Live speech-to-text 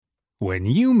When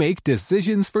you make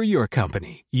decisions for your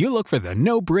company, you look for the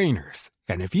no-brainers.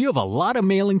 And if you have a lot of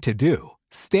mailing to do,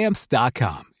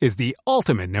 Stamps.com is the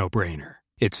ultimate no-brainer.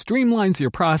 It streamlines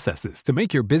your processes to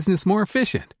make your business more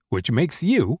efficient, which makes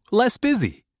you less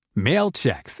busy. Mail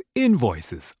checks,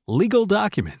 invoices, legal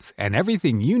documents, and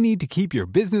everything you need to keep your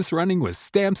business running with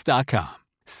Stamps.com.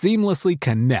 Seamlessly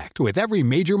connect with every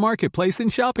major marketplace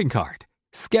and shopping cart.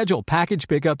 Schedule package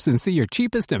pickups and see your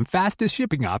cheapest and fastest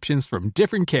shipping options from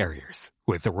different carriers,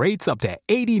 with rates up to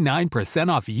 89%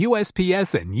 off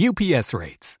USPS and UPS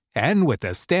rates. And with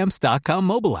the Stamps.com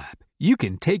mobile app, you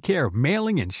can take care of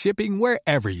mailing and shipping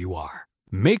wherever you are.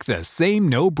 Make the same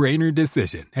no-brainer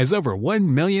decision as over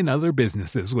 1 million other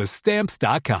businesses with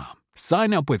Stamps.com.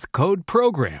 Sign up with code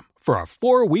PROGRAM for a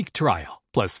 4-week trial,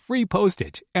 plus free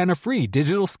postage and a free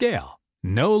digital scale.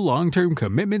 No long-term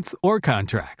commitments or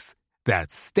contracts.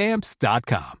 That's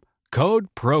Stamps.com. Code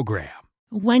PROGRAM.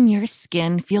 When your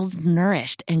skin feels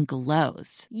nourished and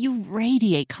glows, you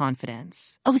radiate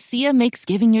confidence. Osea makes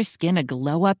giving your skin a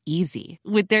glow-up easy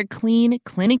with their clean,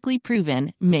 clinically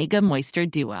proven Mega Moisture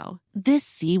Duo. This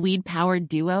seaweed-powered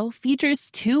duo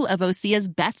features 2 of Osea's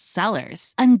best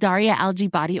sellers, Undaria Algae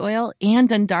Body Oil and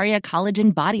Undaria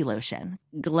Collagen Body Lotion.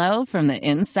 Glow from the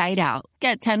inside out.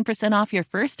 Get 10% off your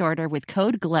first order with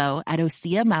code GLOW at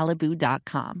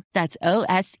OseaMalibu.com. That's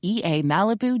OSEA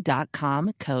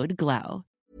Malibu.com, code GLOW.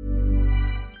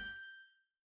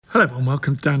 Hello everyone,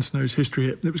 welcome to Dan Snow's History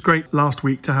Hit. It was great last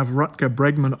week to have Rutger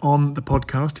Bregman on the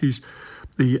podcast. He's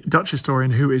the Dutch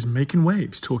historian who is making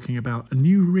waves, talking about a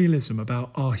new realism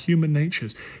about our human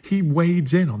natures. He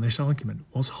wades in on this argument.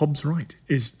 Was Hobbes right?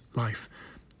 Is life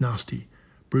nasty,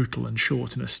 brutal and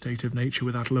short in a state of nature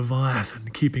without Leviathan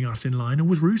keeping us in line? Or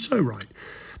was Rousseau right?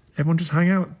 Everyone just hung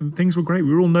out and things were great.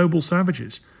 We were all noble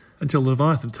savages until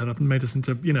Leviathan turned up and made us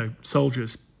into,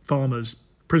 soldiers, farmers,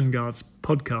 prison guards,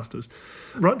 podcasters.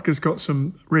 Rutger's got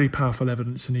some really powerful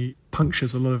evidence and he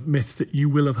punctures a lot of myths that you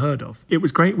will have heard of. It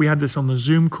was great. We had this on the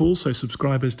Zoom call, so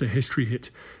subscribers to History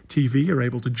Hit TV are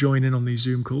able to join in on these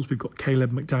Zoom calls. We've got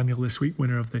Caleb McDaniel this week,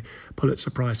 winner of the Pulitzer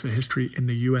Prize for History in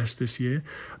the US this year.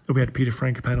 We had Peter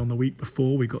Frankopan on the week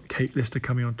before. We got Kate Lister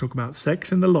coming on to talk about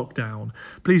sex and the lockdown.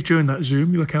 Please join that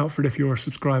Zoom. You look out for it if you're a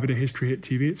subscriber to History Hit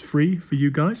TV. It's free for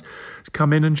you guys.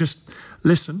 Come in and just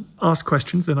listen, ask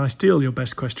questions, then I steal your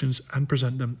best questions and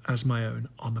present them as my own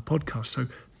on the podcast. So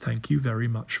thank you very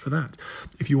much for that.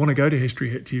 If you want to go to History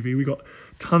Hit TV, we've got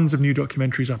tons of new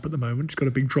documentaries up at the moment. It's got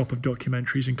a big drop of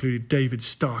documentaries, including David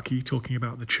Starkey talking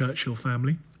about the Churchill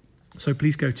family. So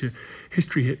please go to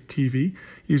History Hit TV,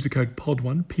 use the code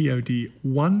POD1,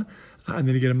 POD1, and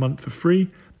then you get a month for free.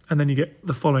 And then you get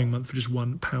the following month for just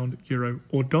 £1, euro,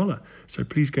 or dollar. So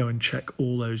please go and check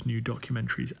all those new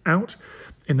documentaries out.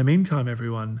 In the meantime,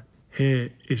 everyone,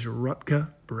 here is Rutger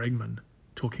Bregman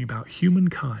talking about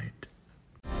humankind.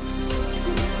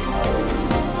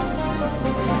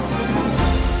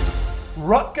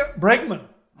 Rutger Bregman,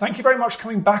 thank you very much for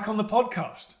coming back on the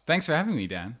podcast. Thanks for having me,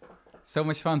 Dan. So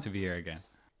much fun to be here again.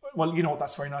 Well, you know what,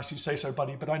 that's very nice of you to say so,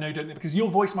 buddy, but I know you don't, because your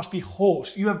voice must be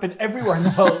hoarse. You have been everywhere in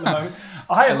the world at the moment.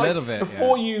 A little bit,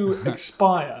 before you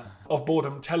expire of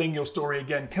boredom telling your story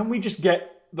again, can we just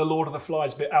get the Lord of the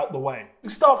Flies bit out the way?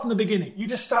 Start from the beginning. You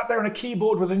just sat there on a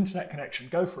keyboard with an internet connection.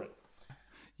 Go for it.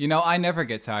 I never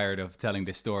get tired of telling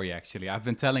this story, actually. I've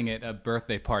been telling it at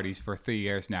birthday parties for 3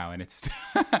 years now, and it's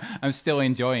I'm still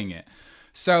enjoying it.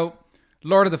 So,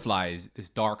 Lord of the Flies, this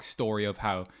dark story of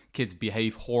how kids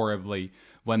behave horribly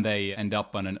when they end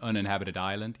up on an uninhabited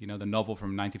island, the novel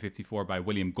from 1954 by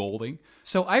William Golding.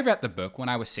 So I read the book when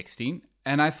I was 16,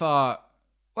 and I thought,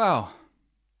 well,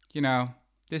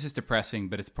 this is depressing,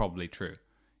 but it's probably true.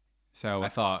 So I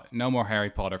thought, no more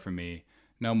Harry Potter for me,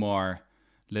 no more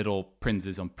Little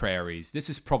Princes on Prairies. This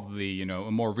is probably, a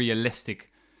more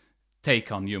realistic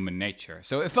take on human nature.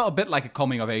 So it felt a bit like a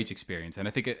coming-of-age experience, and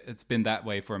I think it's been that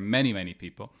way for many, many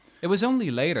people. It was only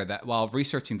later that while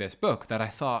researching this book that I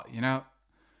thought,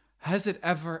 has it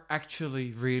ever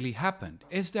actually really happened?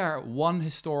 Is there one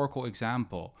historical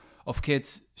example of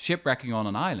kids shipwrecking on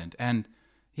an island? And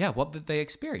what did they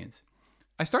experience?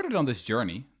 I started on this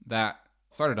journey that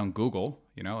started on Google,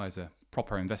 as a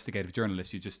proper investigative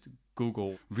journalist. You just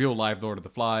Google real life Lord of the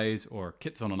Flies or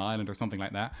kids on an island or something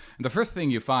like that. And the first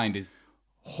thing you find is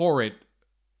horrid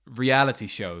reality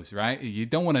shows, right? You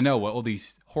don't want to know what all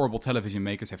these horrible television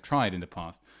makers have tried in the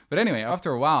past. But anyway,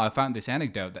 after a while, I found this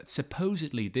anecdote that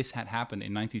supposedly this had happened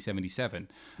in 1977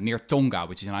 near Tonga,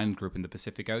 which is an island group in the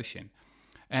Pacific Ocean.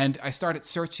 And I started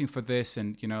searching for this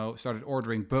and, started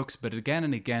ordering books. But again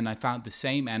and again, I found the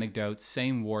same anecdotes,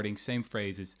 same wording, same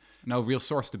phrases, no real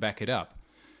source to back it up.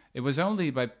 It was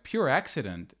only by pure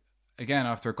accident again,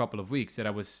 after a couple of weeks, that I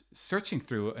was searching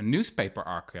through a newspaper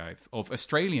archive of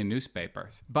Australian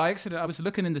newspapers. By accident, I was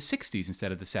looking in the 60s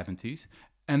instead of the 70s.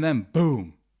 And then,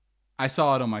 boom, I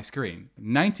saw it on my screen.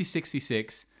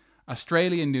 1966,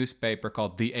 Australian newspaper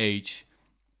called The Age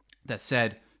that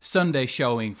said, Sunday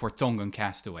showing for Tongan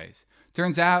castaways.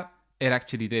 Turns out, it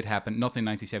actually did happen, not in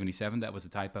 1977, that was a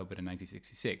typo, but in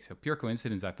 1966. So pure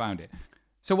coincidence, I found it.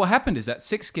 So what happened is that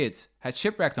 6 kids had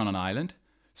shipwrecked on an island,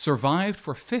 survived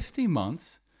for 50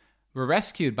 months, were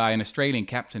rescued by an Australian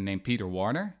captain named Peter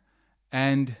Warner,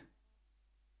 and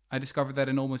I discovered that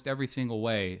in almost every single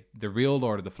way, the real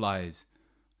Lord of the Flies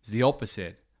is the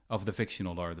opposite of the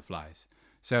fictional Lord of the Flies.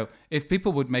 So if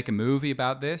people would make a movie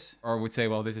about this, or would say,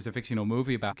 well, this is a fictional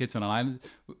movie about kids on an island,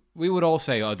 we would all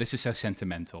say, oh, this is so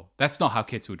sentimental. That's not how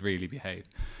kids would really behave.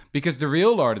 Because the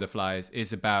real Lord of the Flies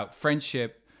is about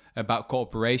friendship, about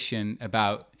cooperation,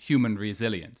 about human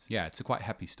resilience. Yeah, it's a quite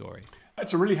happy story.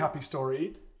 It's a really happy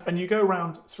story. And you go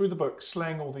around through the book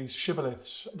slaying all these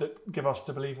shibboleths that give us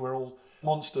to believe we're all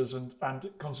monsters and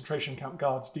concentration camp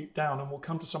guards deep down. And we'll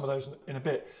come to some of those in a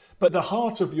bit. But the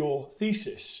heart of your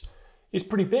thesis is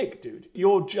pretty big, dude.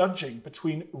 You're judging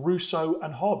between Rousseau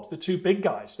and Hobbes, the two big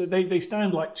guys. They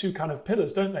stand like two kind of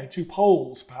pillars, don't they? Two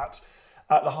poles, perhaps,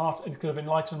 at the heart and kind of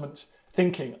Enlightenment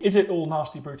thinking. Is it all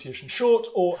nasty, brutish and short?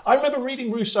 Or I remember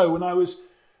reading Rousseau when I was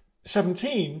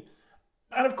 17.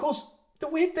 And of course, the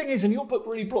weird thing is, and your book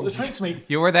really brought this home to me.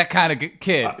 You were that kind of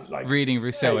kid reading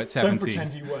Rousseau at 17. Don't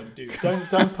pretend you weren't, dude.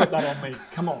 Don't put that on me.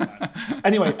 Come on, man.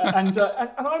 Anyway, and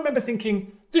I remember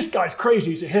thinking, this guy's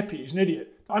crazy. He's a hippie. He's an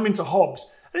idiot. I'm into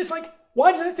Hobbes. And it's like,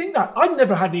 why did I think that? I'd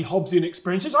never had any Hobbesian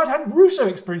experiences. I'd had Rousseau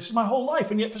experiences my whole life.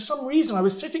 And yet for some reason I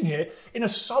was sitting here in a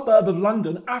suburb of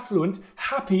London, affluent,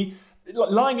 happy,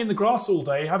 lying in the grass all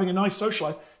day, having a nice social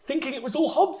life, thinking it was all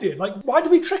Hobbesian. Like, why do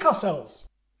we trick ourselves?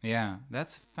 Yeah,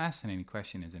 that's a fascinating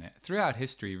question, isn't it? Throughout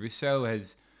history, Rousseau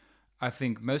has, I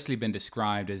think, mostly been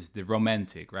described as the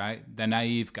romantic, right? The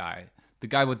naive guy, the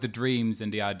guy with the dreams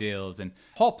and the ideals. And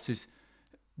Hobbes is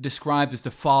described as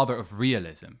the father of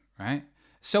realism, right?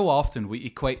 So often we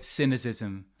equate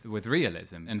cynicism with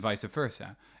realism and vice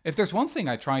versa. If there's one thing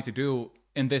I try to do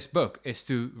in this book is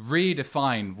to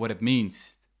redefine what it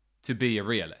means to be a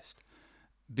realist.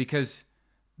 Because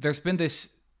there's been this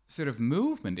sort of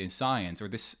movement in science, or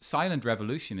this silent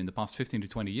revolution in the past 15 to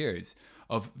 20 years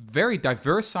of very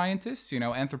diverse scientists,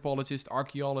 anthropologists,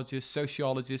 archaeologists,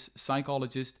 sociologists,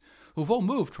 psychologists, who've all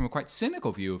moved from a quite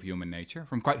cynical view of human nature,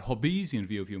 from quite Hobbesian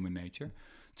view of human nature,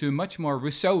 to a much more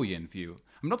Rousseauian view.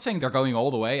 I'm not saying they're going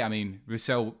all the way. I mean,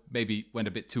 Rousseau maybe went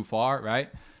a bit too far, right?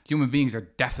 Human beings are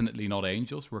definitely not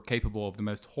angels. We're capable of the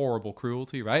most horrible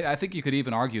cruelty, right? I think you could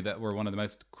even argue that we're one of the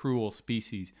most cruel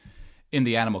species in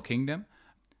the animal kingdom.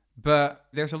 But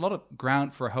there's a lot of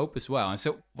ground for hope as well. And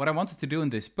so what I wanted to do in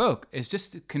this book is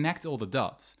just to connect all the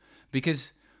dots.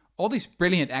 Because all these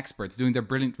brilliant experts doing their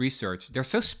brilliant research, they're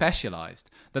so specialized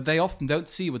that they often don't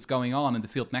see what's going on in the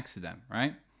field next to them,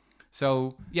 right?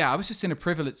 So, yeah, I was just in a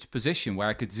privileged position where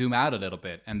I could zoom out a little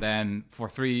bit and then for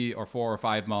 3 or 4 or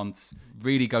 5 months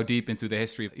really go deep into the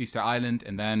history of Easter Island,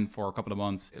 and then for a couple of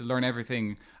months learn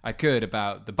everything I could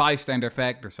about the bystander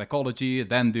effect or psychology,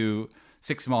 then do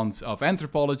 6 months of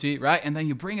anthropology, right? And then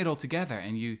you bring it all together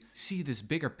and you see this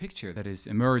bigger picture that is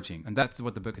emerging. And that's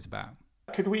what the book is about.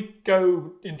 Could we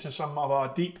go into some of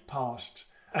our deep past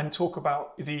and talk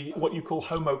about what you call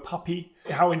Homo puppy?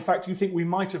 How, in fact, you think we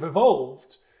might have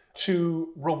evolved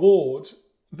to reward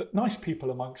the nice people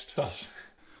amongst us?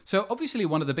 So obviously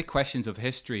one of the big questions of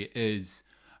history is,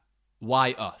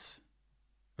 why us,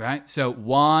 right? So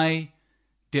why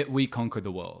did we conquer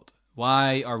the world?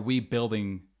 Why are we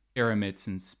building pyramids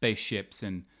and spaceships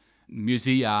and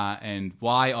musea, and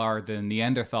why are the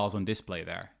Neanderthals on display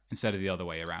there instead of the other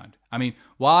way around? I mean,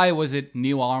 why was it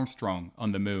Neil Armstrong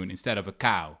on the moon instead of a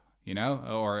cow,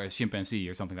 or a chimpanzee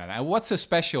or something like that? What's so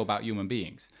special about human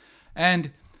beings?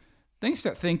 And then you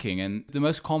start thinking, and the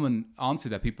most common answer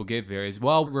that people give here is,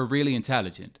 well, we're really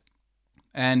intelligent.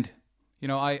 And,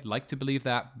 I like to believe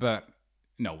that, but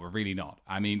no, we're really not.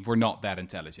 I mean, we're not that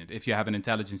intelligent. If you have an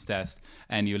intelligence test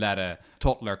and you let a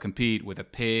toddler compete with a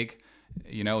pig,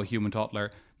 a human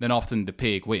toddler, then often the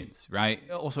pig wins, right?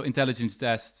 Also, intelligence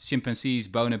tests, chimpanzees,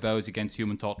 bonobos against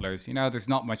human toddlers, there's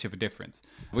not much of a difference.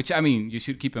 Which, I mean, you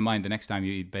should keep in mind the next time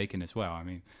you eat bacon as well. I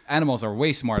mean, animals are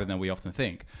way smarter than we often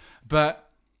think. But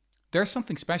there's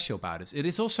something special about us. It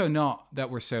is also not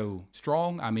that we're so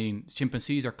strong. I mean,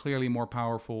 chimpanzees are clearly more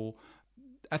powerful.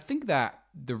 I think that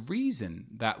the reason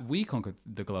that we conquered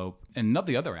the globe and not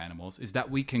the other animals is that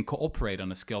we can cooperate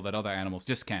on a scale that other animals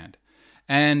just can't.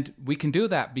 And we can do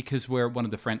that because we're one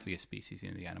of the friendliest species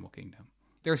in the animal kingdom.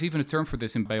 There's even a term for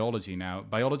this in biology now.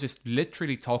 Biologists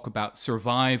literally talk about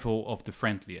survival of the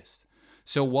friendliest.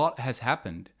 So what has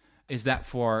happened is that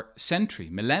for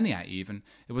millennia even,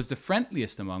 it was the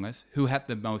friendliest among us who had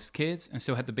the most kids and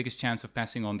so had the biggest chance of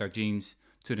passing on their genes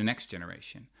to the next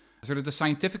generation. Sort of the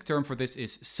scientific term for this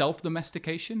is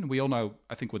self-domestication. We all know,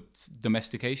 I think, what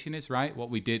domestication is, right?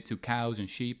 What we did to cows and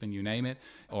sheep and you name it.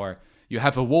 Or you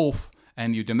have a wolf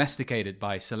and you domesticate it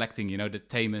by selecting, the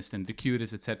tamest and the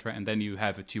cutest, etc. And then you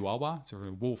have a chihuahua, so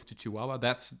a wolf to chihuahua.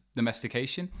 That's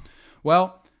domestication.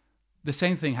 Well, the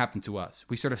same thing happened to us.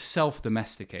 We sort of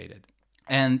self-domesticated.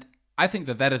 And I think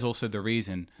that is also the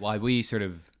reason why we sort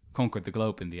of conquered the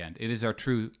globe in the end. It is our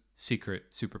true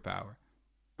secret superpower.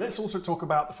 Let's also talk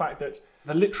about the fact that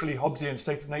the literally Hobbesian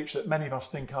state of nature that many of us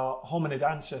think our hominid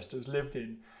ancestors lived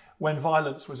in when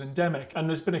violence was endemic. And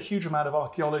there's been a huge amount of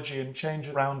archaeology and change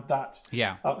around that,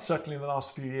 certainly in the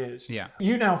last few years. Yeah.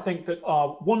 You now think that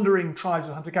our wandering tribes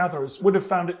of hunter-gatherers would have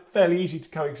found it fairly easy to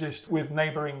coexist with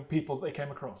neighbouring people that they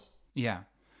came across. Yeah.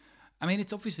 I mean,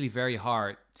 it's obviously very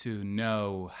hard to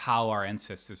know how our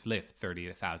ancestors lived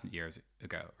 30,000 years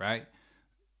ago, right?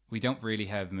 We don't really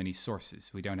have many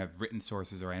sources. We don't have written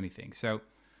sources or anything. So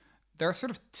there are sort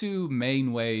of two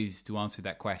main ways to answer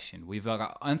that question. We've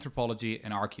got anthropology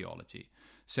and archaeology.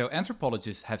 So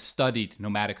anthropologists have studied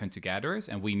nomadic hunter-gatherers,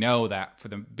 and we know that for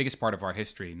the biggest part of our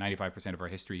history, 95% of our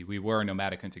history, we were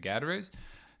nomadic hunter-gatherers.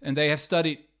 And they have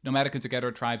studied nomadic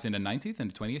hunter-gatherer tribes in the 19th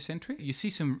and the 20th century. You see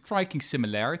some striking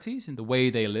similarities in the way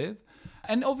they live.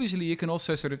 And obviously you can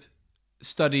also sort of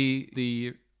study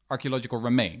the archaeological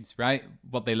remains, right?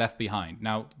 What they left behind.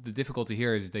 Now, the difficulty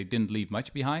here is they didn't leave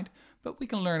much behind, but we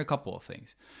can learn a couple of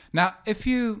things. Now, if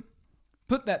you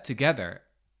put that together,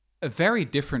 a very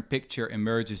different picture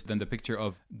emerges than the picture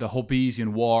of the Hobbesian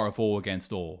war of all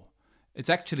against all. It's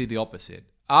actually the opposite.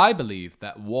 I believe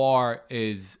that war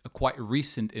is a quite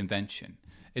recent invention.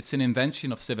 It's an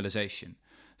invention of civilization.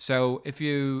 So if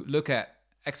you look at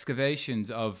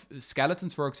excavations of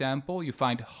skeletons, for example, you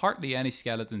find hardly any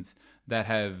skeletons that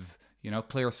have,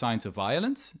 clear signs of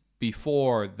violence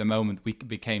before the moment we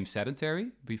became sedentary,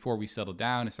 before we settled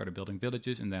down and started building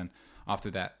villages, and then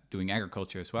after that doing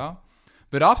agriculture as well.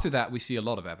 But after that, we see a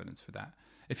lot of evidence for that.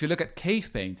 If you look at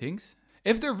cave paintings,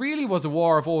 if there really was a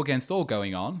war of all against all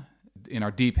going on in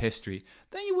our deep history,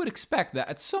 then you would expect that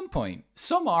at some point,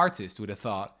 some artist would have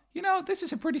thought, this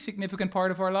is a pretty significant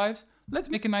part of our lives. Let's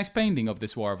make a nice painting of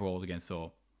this war of all against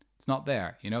all. It's not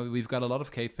there. We've got a lot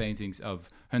of cave paintings of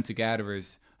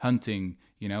hunter-gatherers hunting,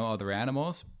 other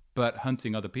animals, but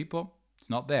hunting other people, it's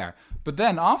not there. But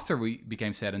then after we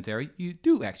became sedentary, you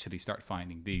do actually start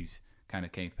finding these kind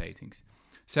of cave paintings.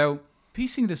 So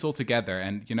piecing this all together,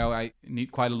 and, I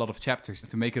need quite a lot of chapters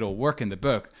to make it all work in the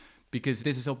book, because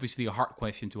this is obviously a hard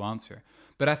question to answer.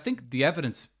 But I think the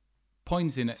evidence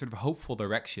points in a sort of hopeful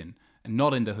direction and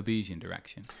not in the Hobbesian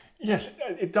direction. Yes,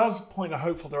 it does point in a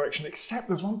hopeful direction, except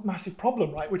there's one massive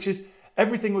problem, right? Which is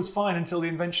everything was fine until the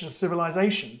invention of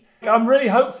civilization. I'm really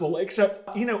hopeful, except,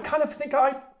 kind of think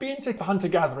I'd be into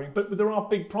hunter-gathering, but there are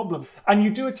big problems. And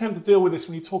you do attempt to deal with this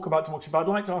when you talk about democracy, but I'd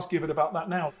like to ask you a bit about that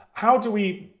now. How do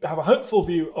we have a hopeful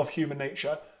view of human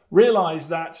nature, realize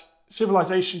that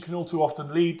civilization can all too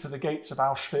often lead to the gates of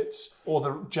Auschwitz or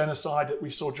the genocide that we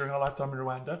saw during our lifetime in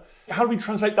Rwanda? How do we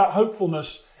translate that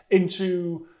hopefulness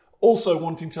into also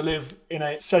wanting to live in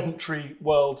a sedentary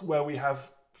world where we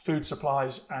have food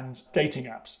supplies and dating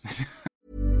apps?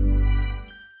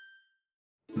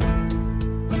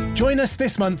 Join us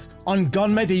this month on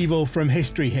Gone Medieval from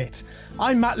History Hit.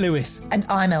 I'm Matt Lewis. And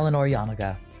I'm Eleanor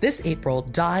Yanaga. This April,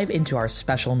 dive into our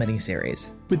special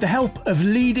miniseries. With the help of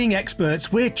leading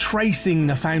experts, we're tracing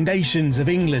the foundations of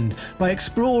England by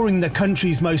exploring the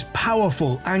country's most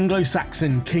powerful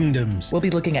Anglo-Saxon kingdoms. We'll be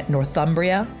looking at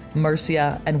Northumbria,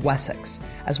 Mercia, and Wessex,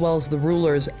 as well as the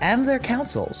rulers and their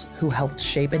councils who helped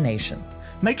shape a nation.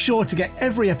 Make sure to get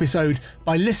every episode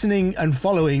by listening and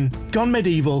following Gone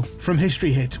Medieval from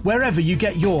History Hit, wherever you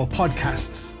get your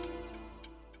podcasts.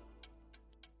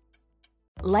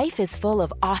 Life is full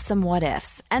of awesome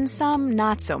what-ifs, and some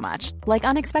not so much, like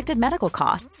unexpected medical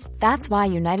costs. That's why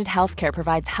United Healthcare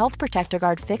provides Health Protector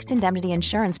Guard fixed indemnity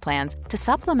insurance plans to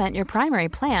supplement your primary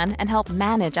plan and help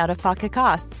manage out-of-pocket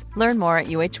costs. Learn more at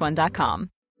uh1.com.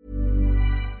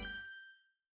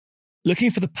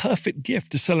 Looking for the perfect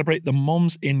gift to celebrate the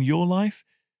moms in your life?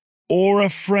 Aura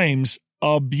frames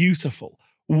are beautiful,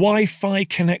 Wi-Fi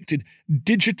connected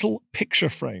digital picture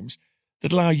frames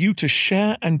that allow you to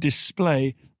share and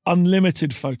display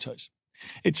unlimited photos.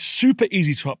 It's super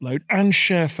easy to upload and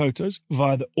share photos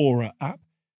via the Aura app.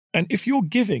 And if you're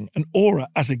giving an Aura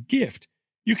as a gift,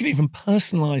 you can even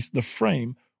personalize the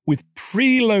frame with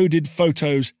preloaded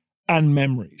photos and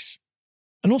memories.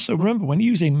 And also remember, when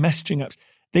using messaging apps,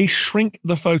 they shrink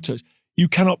the photos. You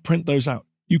cannot print those out.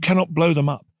 You cannot blow them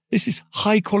up. This is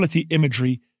high quality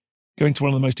imagery going to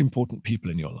one of the most important people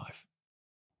in your life.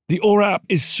 The Aura app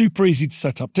is super easy to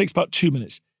set up. It takes about 2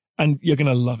 minutes and you're going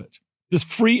to love it. There's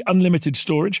free unlimited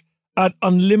storage, add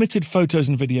unlimited photos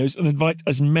and videos, and invite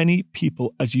as many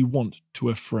people as you want to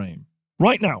a frame.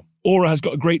 Right now, Aura has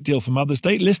got a great deal for Mother's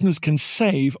Day. Listeners can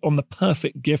save on the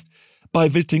perfect gift by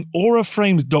visiting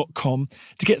auraframes.com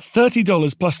to get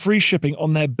 $30 plus free shipping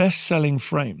on their best-selling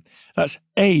frame. That's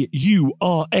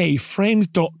AURA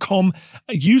frames.com.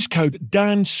 Use code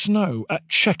DANSNOW at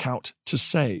checkout to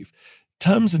save.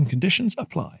 Terms and conditions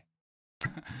apply.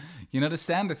 You know, the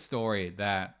standard story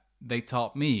that they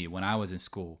taught me when I was in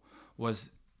school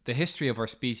was the history of our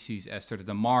species as sort of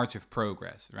the march of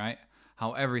progress, right?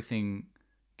 How everything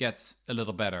gets a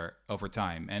little better over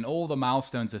time. And all the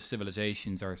milestones of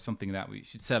civilizations are something that we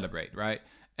should celebrate, right?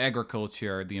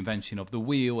 Agriculture, the invention of the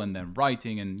wheel, and then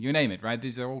writing, and you name it, right?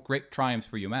 These are all great triumphs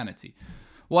for humanity.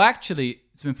 Well, actually,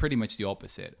 it's been pretty much the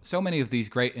opposite. So many of these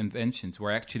great inventions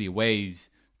were actually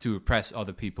ways to oppress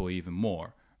other people even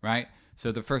more, right?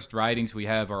 So the first writings we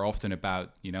have are often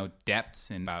about,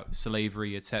 debts and about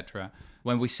slavery, etc.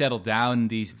 When we settled down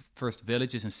these first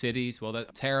villages and cities, well,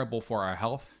 that's terrible for our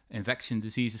health. Infection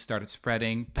diseases started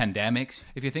spreading, pandemics.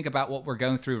 If you think about what we're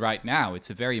going through right now, it's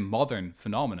a very modern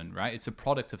phenomenon, right? It's a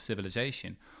product of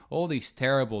civilization. All these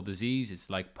terrible diseases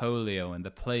like polio and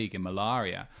the plague and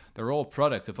malaria, they're all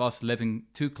product of us living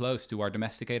too close to our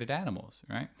domesticated animals,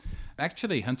 right?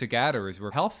 Actually, hunter-gatherers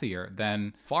were healthier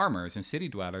than farmers and city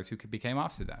dwellers who became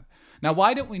after them. Now,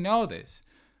 why don't we know this?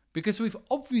 Because we've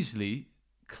obviously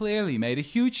clearly made a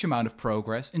huge amount of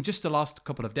progress in just the last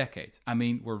couple of decades. I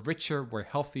mean, we're richer, we're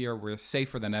healthier, we're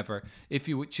safer than ever. If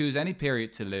you would choose any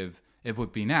period to live, it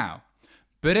would be now.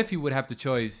 But if you would have the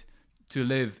choice to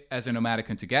live as a nomadic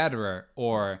hunter-gatherer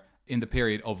or in the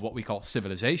period of what we call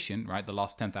civilization, right, the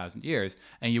last 10,000 years,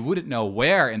 and you wouldn't know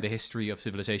where in the history of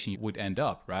civilization you would end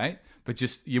up, right? But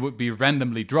just you would be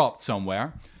randomly dropped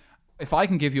somewhere. If I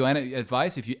can give you any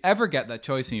advice, if you ever get that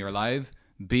choice in your life,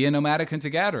 be a nomadic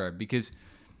hunter-gatherer, because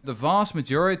the vast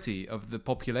majority of the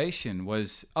population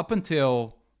was, up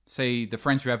until, say, the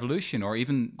French Revolution or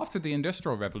even after the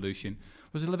Industrial Revolution,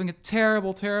 was living a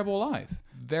terrible, terrible life.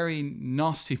 Very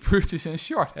nasty, Brutus and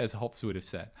short, as Hobbes would have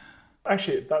said.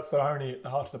 Actually, that's the irony at the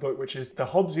heart of the book, which is the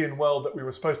Hobbesian world that we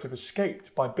were supposed to have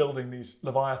escaped by building these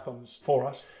leviathans for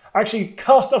us actually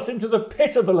cast us into the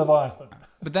pit of the leviathan.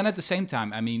 But then at the same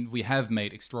time, I mean, we have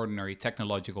made extraordinary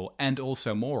technological and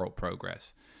also moral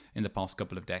progress in the past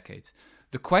couple of decades.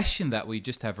 The question that we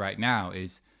just have right now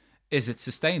is it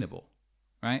sustainable,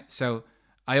 right? So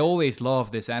I always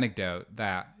love this anecdote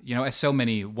that, as so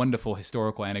many wonderful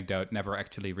historical anecdotes never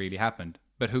actually really happened,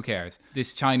 but who cares?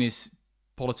 This Chinese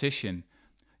politician,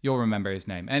 you'll remember his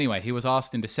name. Anyway, he was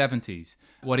asked in the 70s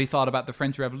what he thought about the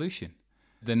French Revolution,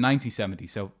 the 1970s,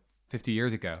 so 50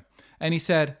 years ago. And he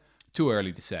said, too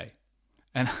early to say.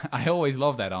 And I always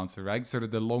love that answer, right? Sort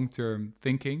of the long-term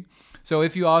thinking. So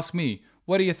if you ask me,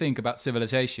 what do you think about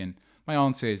civilization? My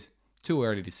answer is too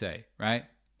early to say, right?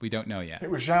 We don't know yet.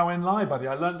 It was Zhao Enlai, buddy.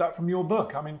 I learned that from your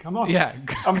book. I mean, come on. Yeah.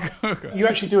 You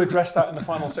actually do address that in the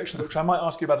final section of the book, which I might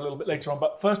ask you about a little bit later on.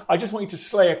 But first, I just want you to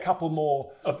slay a couple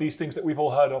more of these things that we've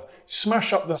all heard of.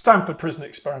 Smash up the Stanford prison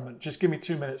experiment. Just give me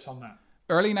 2 minutes on that.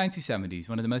 Early 1970s,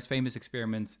 one of the most famous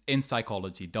experiments in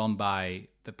psychology done by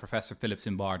the Professor Philip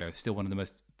Zimbardo, still one of the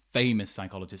most famous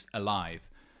psychologists alive.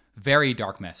 Very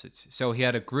dark message. So he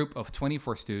had a group of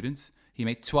 24 students. He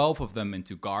made 12 of them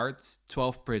into guards,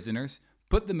 12 prisoners,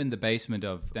 put them in the basement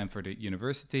of Stanford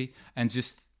University, and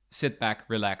just sit back,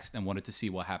 relaxed, and wanted to see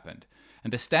what happened.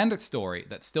 And the standard story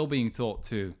that's still being taught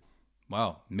to,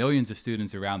 millions of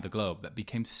students around the globe that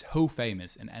became so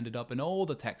famous and ended up in all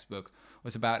the textbooks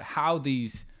was about how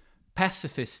these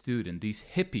pacifist students, these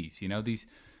hippies, these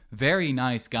very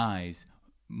nice guys,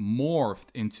 morphed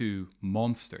into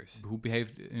monsters who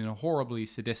behaved in a horribly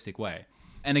sadistic way.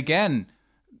 And again,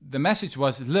 the message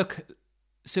was, look,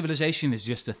 civilization is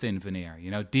just a thin veneer.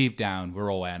 Deep down,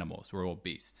 we're all animals, we're all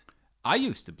beasts. I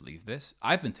used to believe this.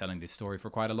 I've been telling this story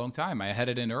for quite a long time. I had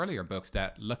it in earlier books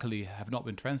that luckily have not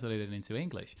been translated into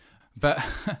English. But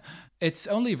it's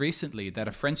only recently that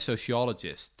a French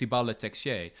sociologist, Thibault Le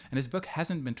Texier, and his book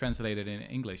hasn't been translated in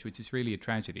English, which is really a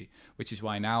tragedy, which is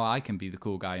why now I can be the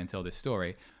cool guy and tell this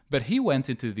story. But he went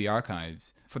into the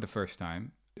archives for the first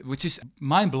time, which is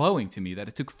mind-blowing to me that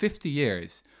it took 50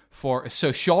 years for a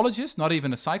sociologist, not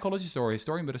even a psychologist or a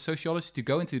historian, but a sociologist to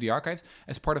go into the archives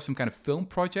as part of some kind of film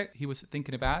project he was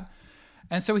thinking about.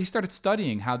 And so he started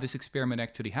studying how this experiment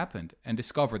actually happened and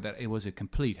discovered that it was a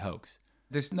complete hoax.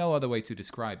 There's no other way to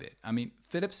describe it. I mean,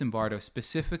 Philip Zimbardo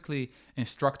specifically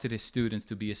instructed his students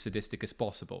to be as sadistic as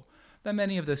possible. Then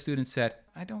many of those students said,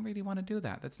 I don't really want to do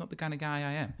that. That's not the kind of guy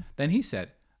I am. Then he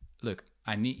said, look,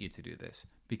 I need you to do this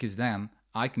because then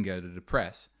I can go to the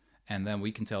press and then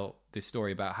we can tell this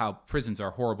story about how prisons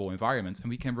are horrible environments and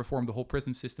we can reform the whole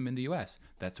prison system in the US.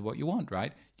 That's what you want,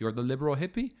 right? You're the liberal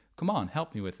hippie? Come on,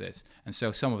 help me with this. And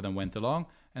so some of them went along,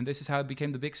 and this is how it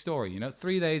became the big story.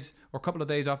 3 days or a couple of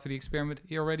days after the experiment,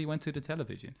 he already went to the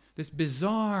television. This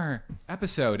bizarre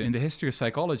episode in the history of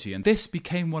psychology, and this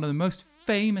became one of the most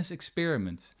famous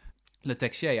experiments. Le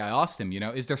Texier, I asked him,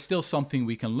 is there still something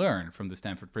we can learn from the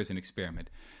Stanford Prison experiment?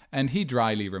 And he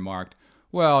dryly remarked,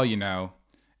 well,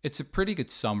 it's a pretty good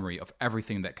summary of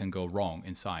everything that can go wrong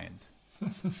in science.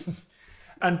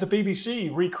 And the BBC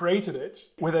recreated it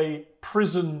with a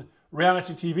prison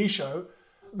reality TV show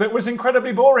that was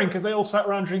incredibly boring because they all sat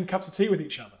around drinking cups of tea with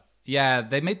each other. Yeah,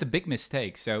 they made the big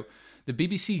mistake. So the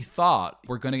BBC thought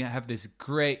we're going to have this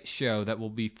great show that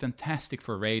will be fantastic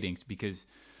for ratings because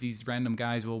these random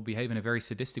guys will behave in a very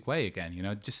sadistic way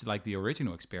again, just like the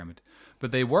original experiment. But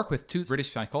they work with 2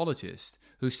 British psychologists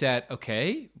who said,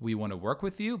 okay, we want to work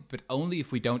with you, but only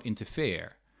if we don't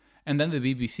interfere. And then the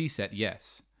BBC said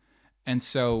yes. And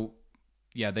so,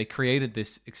 yeah, they created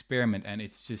this experiment and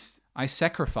it's just, I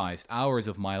sacrificed hours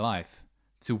of my life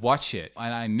to watch it.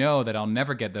 And I know that I'll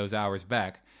never get those hours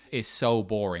back. It's so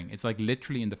boring. It's like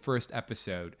literally in the first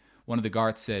episode, one of the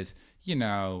guards says,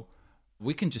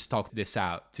 we can just talk this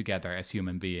out together as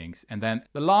human beings. And then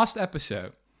the last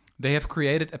episode, they have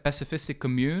created a pacifistic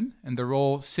commune and they're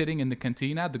all sitting in the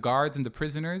cantina, the guards and the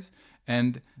prisoners,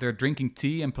 and they're drinking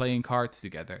tea and playing cards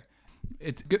together.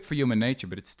 It's good for human nature,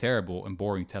 but it's terrible and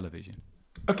boring television.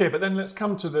 Okay, but then let's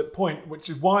come to the point, which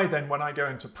is why then when I go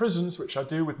into prisons, which I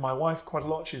do with my wife quite a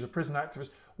lot, she's a prison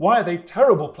activist, why are they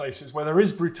terrible places where there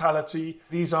is brutality?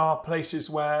 These are places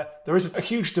where there is a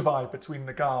huge divide between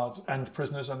the guards and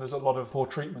prisoners and there's a lot of poor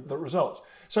treatment that results.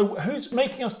 So who's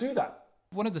making us do that?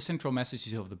 One of the central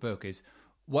messages of the book is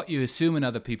what you assume in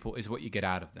other people is what you get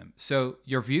out of them. So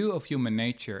your view of human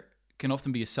nature can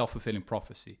often be a self-fulfilling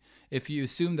prophecy. If you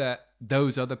assume that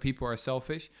those other people are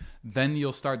selfish, then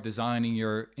you'll start designing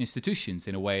your institutions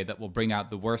in a way that will bring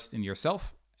out the worst in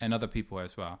yourself and other people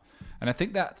as well. And I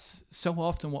think that's so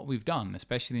often what we've done,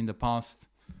 especially in the past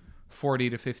 40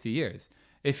 to 50 years.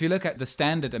 If you look at the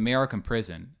standard American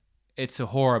prison, it's a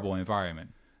horrible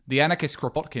environment. The anarchist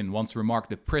Kropotkin once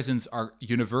remarked that prisons are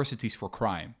universities for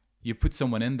crime. You put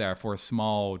someone in there for a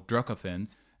small drug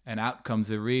offense, and out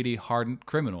comes a really hardened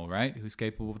criminal, right? Who's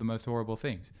capable of the most horrible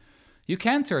things. You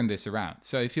can turn this around.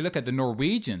 So if you look at the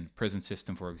Norwegian prison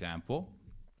system, for example,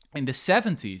 in the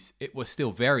 70s, it was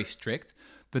still very strict,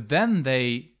 but then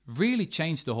they really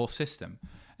changed the whole system.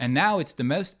 And now it's the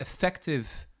most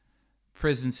effective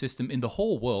prison system in the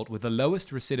whole world with the lowest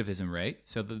recidivism rate.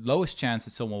 So the lowest chance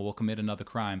that someone will commit another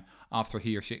crime after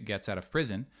he or she gets out of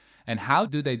prison. And how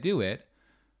do they do it?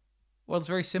 Well, it's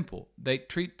very simple. They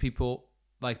treat people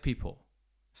like people.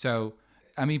 So,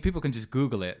 I mean, people can just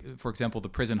Google it. For example, the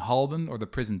prison Halden or the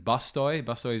prison Bastoy.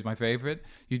 Bastoy is my favorite.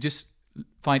 You just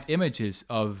find images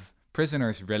of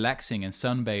prisoners relaxing and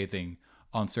sunbathing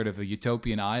on sort of a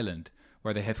utopian island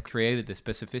where they have created this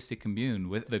pacifistic commune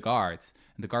with the guards.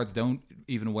 And the guards don't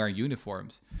even wear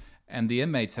uniforms. And the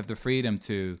inmates have the freedom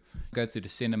to go to the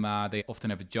cinema. They often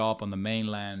have a job on the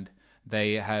mainland.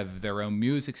 They have their own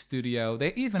music studio.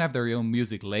 They even have their own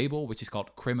music label, which is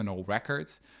called Criminal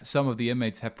Records. Some of the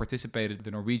inmates have participated in the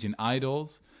Norwegian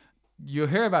Idols. You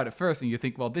hear about it first and you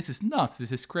think, well, this is nuts.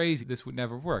 This is crazy. This would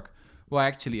never work. Well,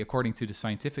 actually, according to the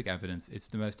scientific evidence, it's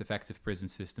the most effective prison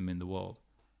system in the world.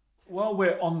 While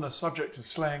we're on the subject of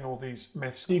slaying all these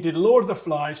myths, he did Lord of the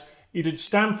Flies, he did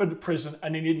Stanford Prison,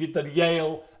 and he did the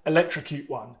Yale Electrocute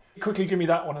one. Quickly give me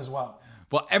that one as well.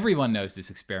 Well, everyone knows this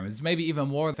experiment. It's maybe even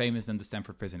more famous than the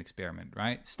Stanford Prison experiment,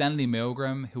 right? Stanley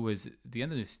Milgram, who was at the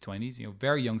end of his 20s,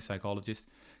 very young psychologist,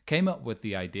 came up with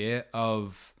the idea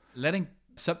of letting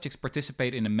subjects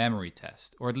participate in a memory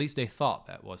test, or at least they thought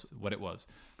that was what it was.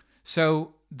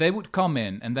 So they would come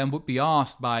in and then would be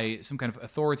asked by some kind of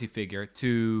authority figure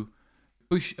to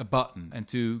push a button and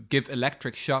to give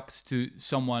electric shocks to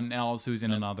someone else who's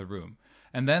in another room.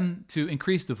 And then to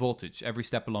increase the voltage every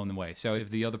step along the way. So if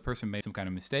the other person made some kind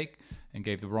of mistake and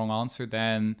gave the wrong answer,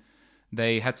 then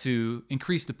they had to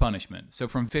increase the punishment. So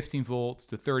from 15 volts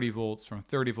to 30 volts, from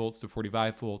 30 volts to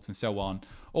 45 volts, and so on,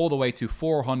 all the way to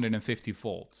 450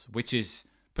 volts, which is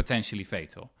potentially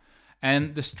fatal.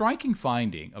 And the striking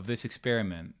finding of this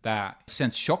experiment that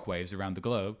sent shockwaves around the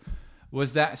globe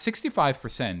was that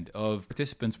 65% of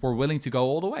participants were willing to go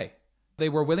all the way. They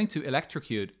were willing to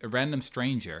electrocute a random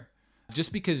stranger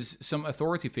just because some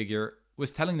authority figure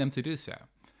was telling them to do so.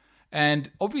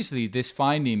 And obviously, this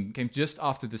finding came just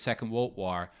after the Second World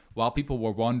War, while people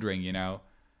were wondering,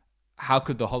 how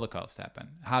could the Holocaust happen?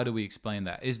 How do we explain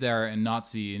that? Is there a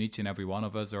Nazi in each and every one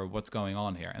of us, or what's going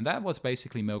on here? And that was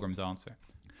basically Milgram's answer.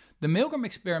 The Milgram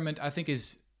experiment, I think,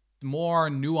 is more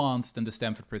nuanced than the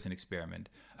Stanford Prison experiment.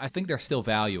 I think there's still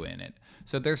value in it.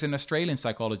 So there's an Australian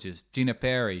psychologist, Gina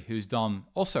Perry, who's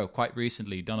also quite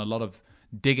recently done a lot of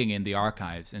digging in the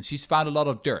archives, and she's found a lot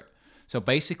of dirt. So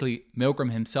basically,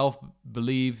 Milgram himself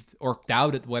believed or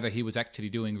doubted whether he was actually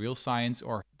doing real science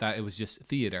or that it was just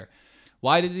theater.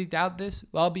 Why did he doubt this?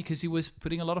 Well, because he was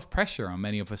putting a lot of pressure on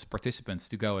many of his participants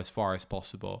to go as far as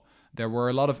possible. There were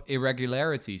a lot of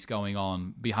irregularities going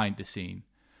on behind the scene.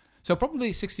 So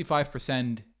probably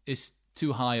 65% is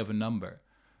too high of a number.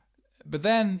 But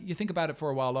then you think about it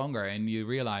for a while longer and you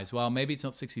realize, well, maybe it's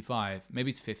not 65,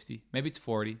 maybe it's 50, maybe it's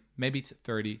 40, maybe it's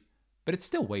 30, but it's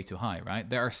still way too high, right?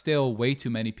 There are still way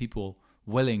too many people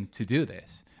willing to do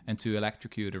this and to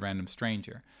electrocute a random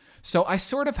stranger. So I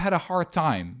sort of had a hard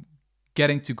time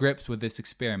getting to grips with this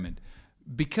experiment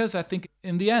because I think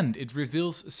in the end it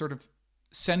reveals a sort of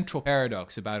central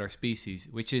paradox about our species,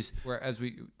 which is we're, as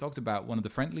we talked about, one of the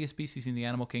friendliest species in the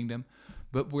animal kingdom,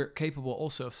 but we're capable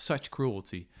also of such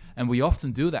cruelty. And we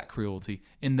often do that cruelty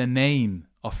in the name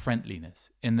of friendliness,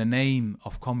 in the name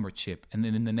of comradeship, and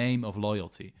then in the name of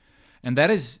loyalty. And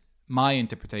that is my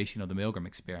interpretation of the Milgram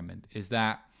experiment, is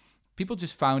that people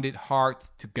just found it hard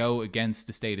to go against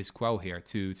the status quo here,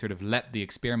 to sort of let the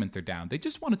experimenter down. They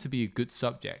just wanted to be a good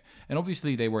subject. And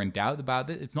obviously they were in doubt about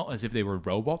it. It's not as if they were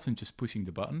robots and just pushing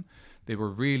the button. They were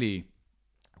really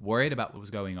worried about what was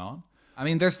going on. I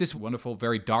mean, there's this wonderful,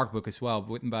 very dark book as well,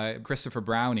 written by Christopher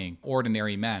Browning,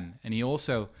 Ordinary Men. And he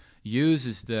also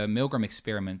uses the Milgram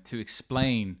experiment to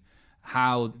explain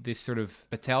how this sort of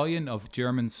battalion of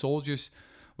German soldiers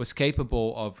was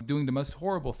capable of doing the most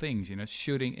horrible things,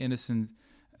 shooting innocent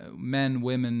men,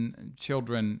 women,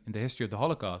 children in the history of the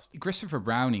Holocaust. Christopher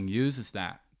Browning uses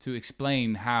that to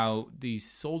explain how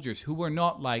these soldiers, who were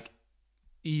not like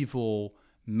evil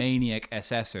maniac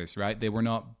SSers, right? They were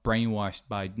not brainwashed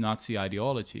by Nazi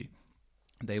ideology.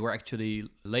 They were actually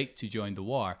late to join the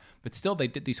war, but still they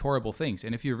did these horrible things.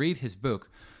 And if you read his book,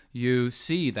 you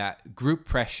see that group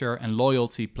pressure and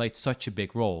loyalty played such a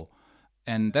big role.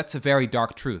 And that's a very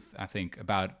dark truth, I think,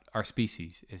 about our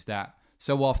species, is that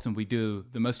so often we do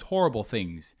the most horrible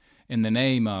things in the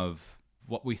name of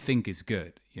what we think is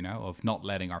good, of not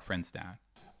letting our friends down.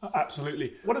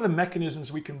 Absolutely. What are the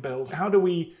mechanisms we can build? How do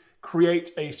we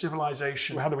create a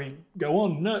civilization? How do we go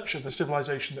on, nurture the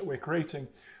civilization that we're creating,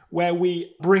 where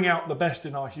we bring out the best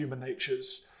in our human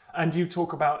natures? And you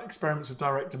talk about experiments of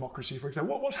direct democracy, for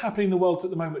example. What's happening in the world at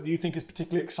the moment do you think is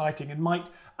particularly exciting and might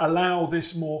allow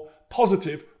this more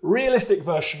positive, realistic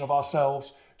version of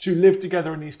ourselves to live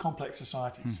together in these complex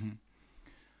societies? Mm-hmm.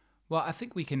 Well, I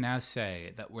think we can now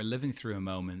say that we're living through a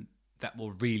moment that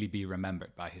will really be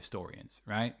remembered by historians,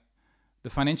 right? The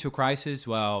financial crisis,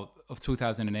 of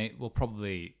 2008, we'll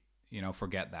probably,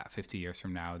 forget that 50 years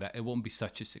from now, that it won't be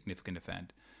such a significant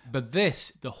event. But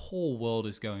the whole world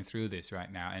is going through this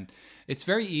right now. And it's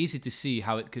very easy to see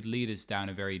how it could lead us down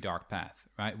a very dark path,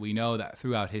 right? We know that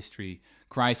throughout history,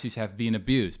 crises have been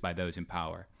abused by those in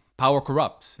power. Power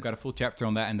corrupts. I've got a full chapter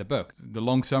on that in the book. The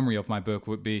long summary of my book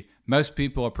would be, most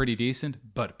people are pretty decent,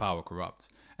 but power corrupts.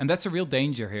 And that's a real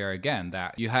danger here again,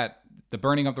 that you had the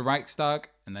burning of the Reichstag,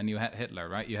 and then you had Hitler,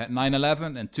 right? You had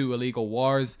 9/11 and 2 illegal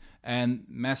wars and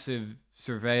massive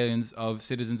surveillance of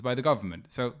citizens by the government.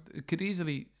 So it could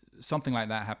easily, something like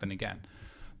that happen again.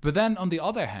 But then on the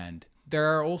other hand,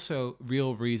 there are also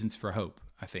real reasons for hope,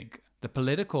 I think. The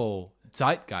political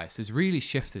zeitgeist has really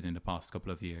shifted in the past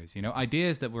couple of years.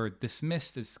 Ideas that were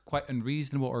dismissed as quite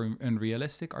unreasonable or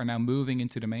unrealistic are now moving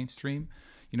into the mainstream.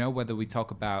 Whether we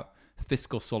talk about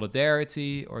fiscal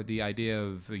solidarity or the idea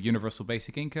of a universal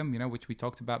basic income, which we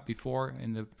talked about before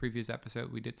in the previous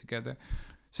episode we did together.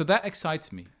 So that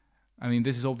excites me. I mean,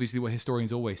 this is obviously what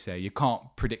historians always say. You can't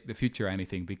predict the future or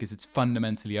anything because it's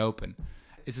fundamentally open.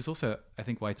 This is also, I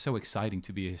think, why it's so exciting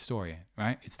to be a historian,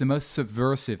 right? It's the most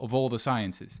subversive of all the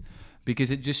sciences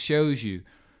because it just shows you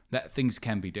that things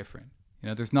can be different.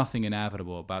 There's nothing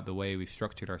inevitable about the way we've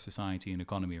structured our society and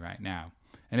economy right now.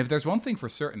 And if there's one thing for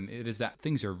certain, it is that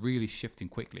things are really shifting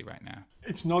quickly right now.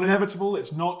 It's not inevitable.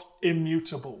 It's not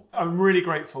immutable. I'm really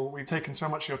grateful. We've taken so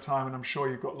much of your time, and I'm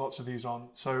sure you've got lots of these on.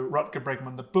 So, Rutger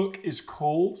Bregman, the book is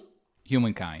called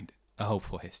Humankind, A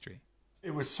Hopeful History.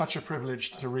 It was such a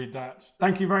privilege to read that.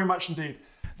 Thank you very much indeed.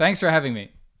 Thanks for having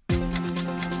me.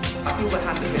 I feel we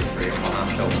have the history on our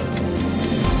shoulders.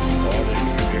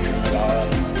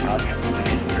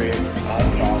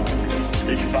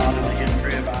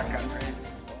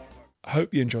 I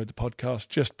hope you enjoyed the podcast.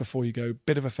 Just before you go,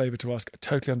 bit of a favour to ask. I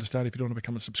totally understand if you don't want to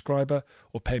become a subscriber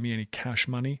or pay me any cash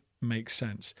money. Makes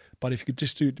sense. But if you could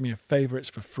just do me a favour, it's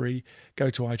for free. Go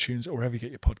to iTunes or wherever you get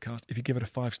your podcast. If you give it a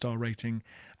 5-star rating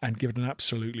and give it an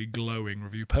absolutely glowing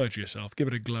review, purge yourself, give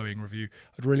it a glowing review.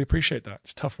 I'd really appreciate that.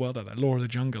 It's a tough world out there, law of the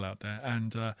jungle out there,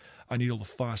 and I need all the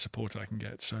fire support I can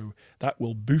get. So that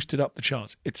will boost it up the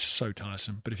charts. It's so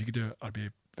tiresome. But if you could do it, I'd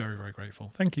be very, very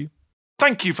grateful. Thank you.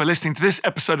 Thank you for listening to this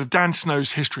episode of Dan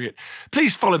Snow's History Hit.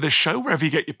 Please follow this show wherever you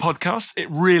get your podcasts. It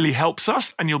really helps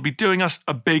us, and you'll be doing us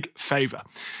a big favour.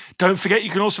 Don't forget,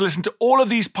 you can also listen to all of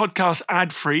these podcasts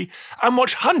ad-free and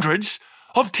watch hundreds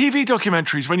of TV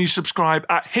documentaries when you subscribe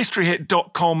at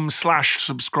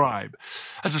historyhit.com/subscribe.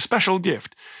 As a special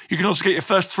gift, you can also get your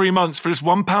first 3 months for just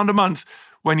 £1 a month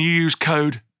when you use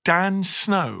code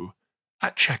DANSNOW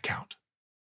at checkout.